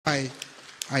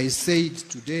I said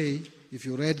today, if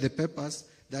you read the papers,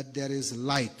 that there is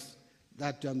light,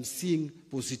 that I'm seeing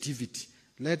positivity.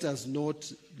 Let us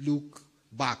not look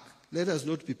back. Let us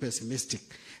not be pessimistic.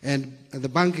 And the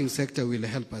banking sector will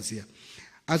help us here.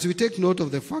 As we take note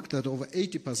of the fact that over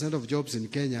 80% of jobs in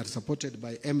Kenya are supported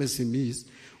by MSMEs,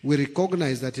 we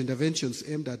recognize that interventions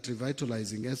aimed at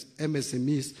revitalizing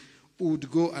MSMEs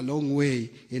would go a long way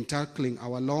in tackling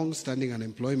our long-standing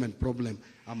unemployment problem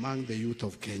among the youth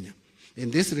of Kenya.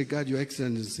 In this regard, Your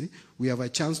Excellency, we have a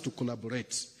chance to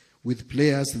collaborate with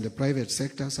players in the private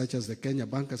sector, such as the Kenya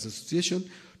Bankers Association,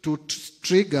 to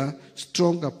trigger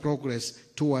stronger progress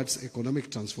towards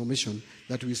economic transformation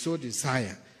that we so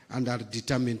desire and are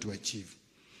determined to achieve.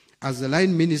 As the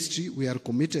Line Ministry, we are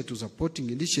committed to supporting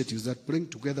initiatives that bring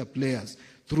together players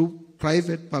through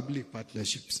private-public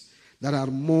partnerships that are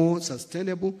more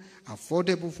sustainable,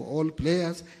 affordable for all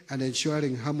players, and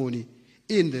ensuring harmony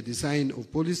in the design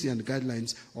of policy and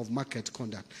guidelines of market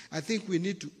conduct. I think we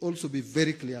need to also be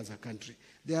very clear as a country.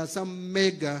 There are some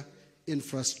mega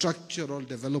infrastructural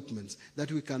developments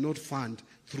that we cannot fund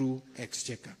through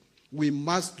exchequer. We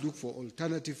must look for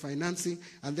alternative financing,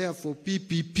 and therefore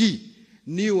PPP,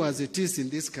 new as it is in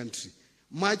this country,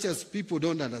 much as people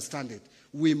don't understand it,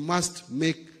 we must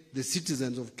make the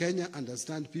citizens of Kenya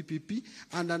understand PPP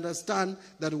and understand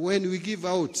that when we give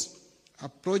out a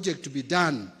project to be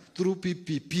done through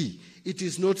PPP, it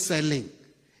is not selling.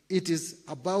 It is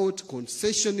about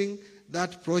concessioning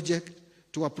that project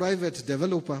to a private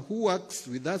developer who works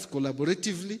with us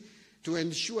collaboratively to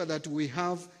ensure that we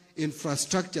have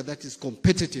infrastructure that is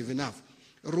competitive enough.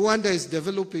 Rwanda is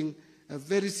developing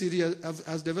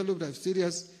has developed a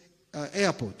serious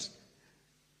airport.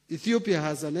 Ethiopia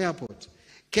has an airport.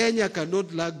 Kenya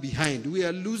cannot lag behind. We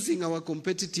are losing our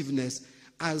competitiveness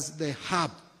as the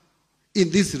hub in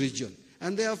this region.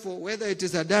 And therefore, whether it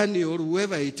is Adani or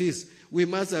whoever it is, we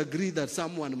must agree that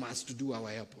someone must do our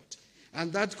airport.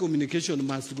 And that communication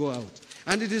must go out.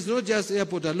 And it is not just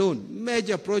airport alone,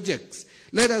 major projects.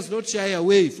 Let us not shy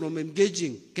away from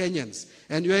engaging Kenyans.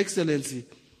 And Your Excellency,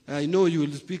 I know you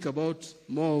will speak about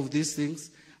more of these things.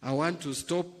 I want to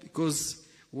stop because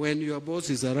when your boss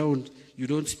is around, you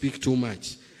don't speak too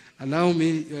much. Allow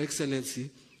me, Your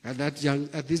Excellency, at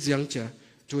this juncture,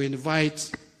 to invite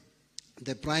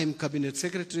the Prime Cabinet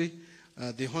Secretary,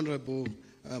 the Honorable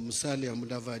Musalia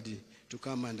Mudavadi, to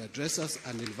come and address us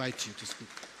and invite you to speak.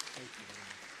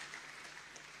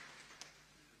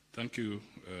 Thank you,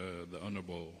 the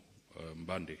Honorable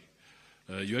Mbadi.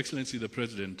 Your Excellency, the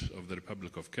President of the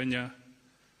Republic of Kenya,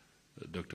 Dr.